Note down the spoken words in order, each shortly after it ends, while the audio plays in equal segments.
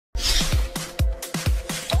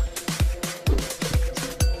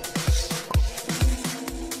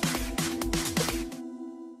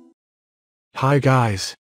Hi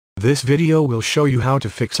guys. This video will show you how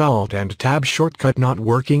to fix Alt and Tab shortcut not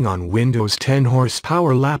working on Windows 10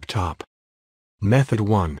 horsepower laptop. Method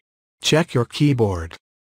 1. Check your keyboard.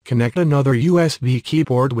 Connect another USB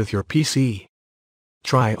keyboard with your PC.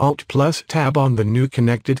 Try Alt plus Tab on the new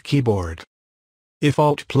connected keyboard. If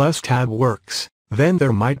Alt plus Tab works, then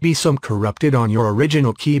there might be some corrupted on your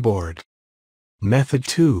original keyboard. Method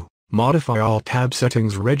 2. Modify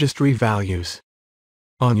AltTabSettings registry values.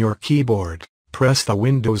 On your keyboard, press the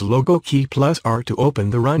Windows logo key plus R to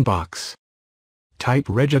open the Run box. Type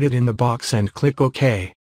regedit in the box and click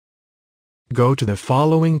OK. Go to the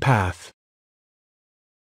following path.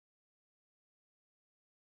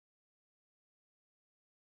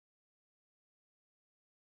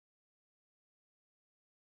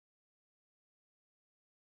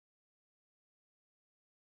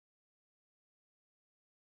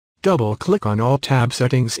 Double-click on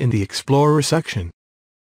AltTabSettings in the Explorer section.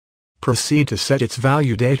 Proceed to set its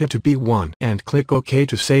value data to be 1 and click OK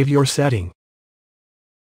to save your setting.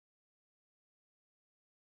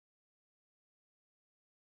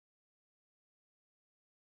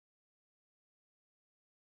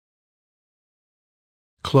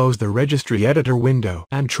 Close the Registry Editor window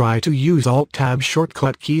and try to use Alt-Tab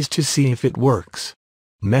shortcut keys to see if it works.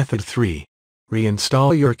 Method 3.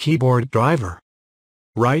 Reinstall your keyboard driver.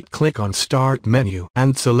 Right-click on Start menu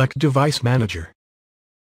and select Device Manager.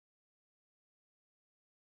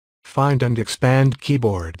 Find and expand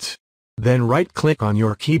keyboards. Then right-click on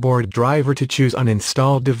your keyboard driver to choose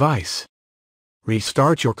Uninstall device.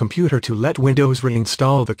 Restart your computer to let Windows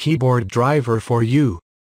reinstall the keyboard driver for you.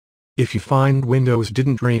 If you find Windows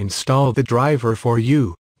didn't reinstall the driver for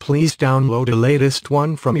you, please download a latest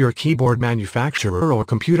one from your keyboard manufacturer or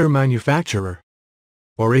computer manufacturer.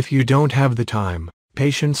 Or if you don't have the time,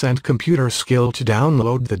 patience and computer skill to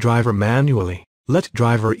download the driver manually, let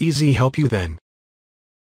Driver Easy help you then.